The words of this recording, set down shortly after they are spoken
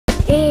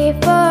A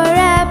for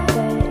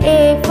apple,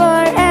 A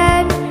for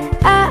ant,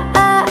 A.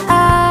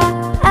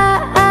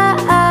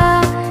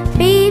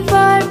 B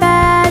for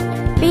bat,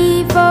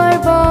 B for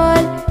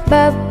ball, B.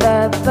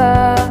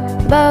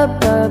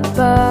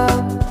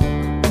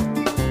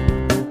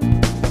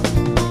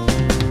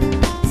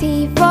 C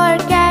for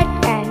cat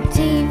and C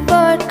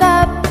for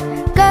cup,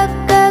 C.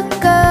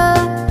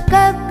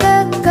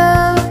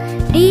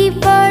 D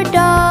for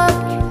dog,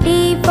 D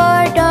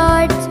for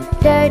dots,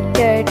 D.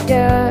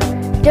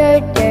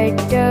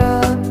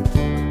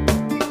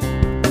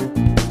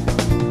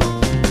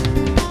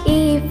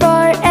 E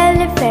for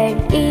elephant,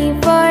 E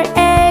for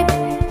egg,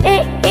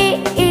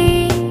 E.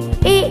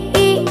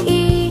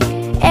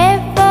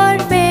 F for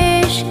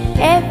fish,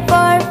 F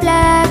for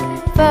flag,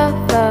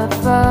 F.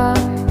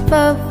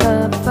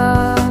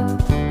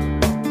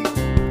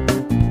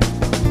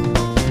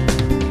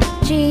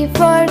 G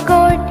for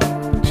goat,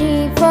 G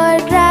for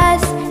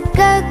grass, G.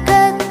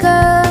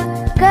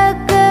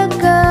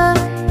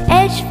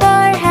 H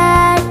for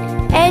hat,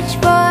 H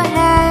for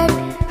hand,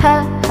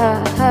 H.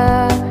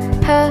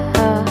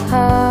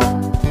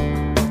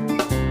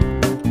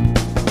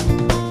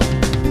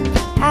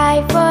 I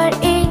for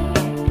ink,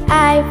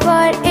 I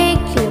for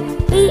igloo,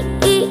 E.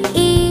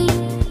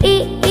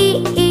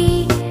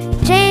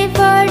 J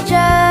for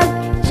jug,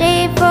 J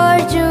for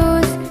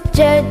juice, J.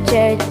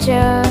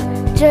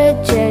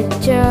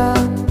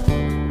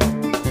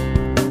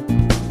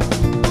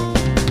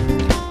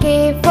 K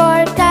for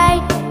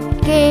kite,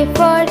 K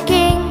for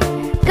king,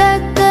 K.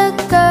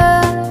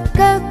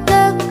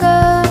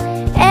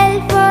 L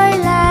for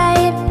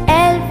lion,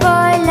 L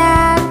for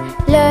lamb,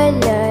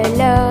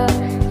 L.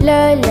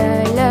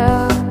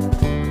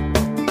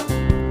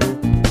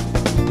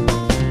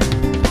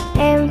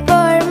 M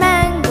for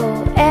mango,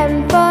 M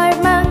for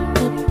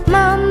monkey,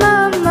 M.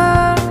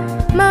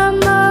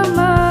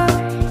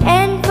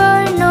 N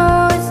for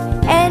nose,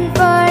 N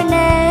for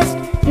nest,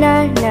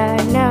 N.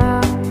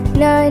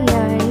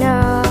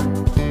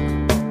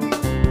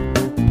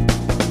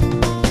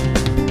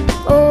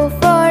 O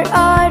for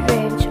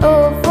orange, O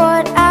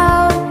for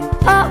owl,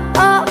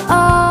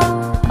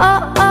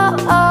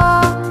 O.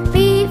 P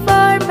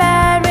for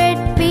parrot,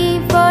 P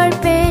for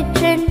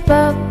pigeon, P.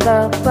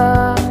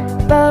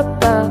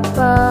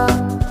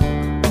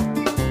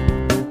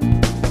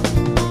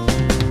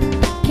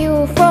 Q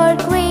for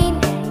queen,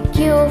 Q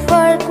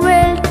for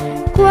quilt,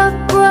 Qu.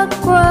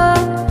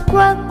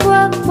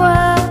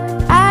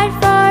 R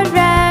for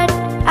rat,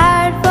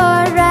 R for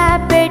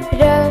rabbit,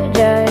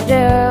 R.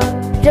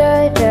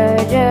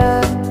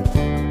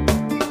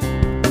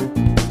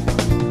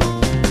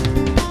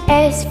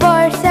 S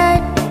for sun,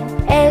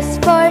 S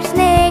for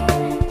snake,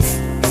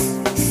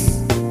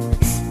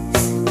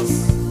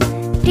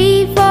 T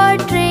for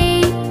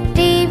tree, T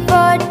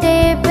for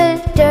table,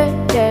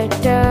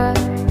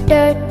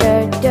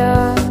 D.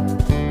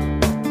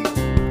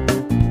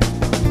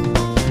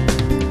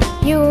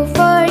 U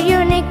for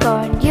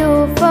unicorn, U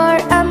for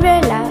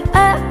umbrella,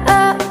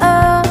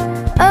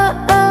 O.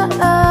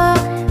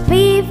 V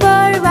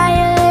for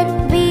violet,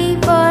 V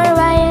for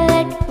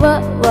violet,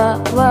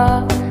 W.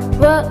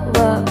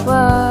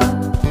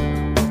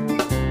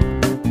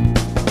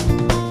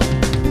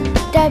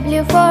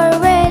 W for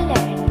whale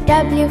and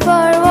W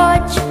for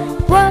watch,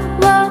 W.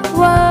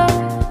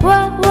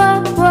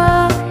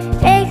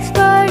 X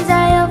for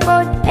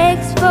xylophone, X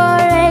for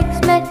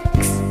X-Men,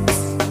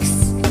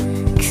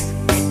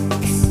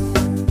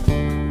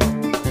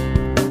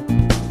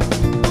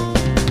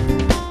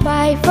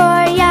 Y for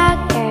yak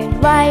and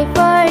Y for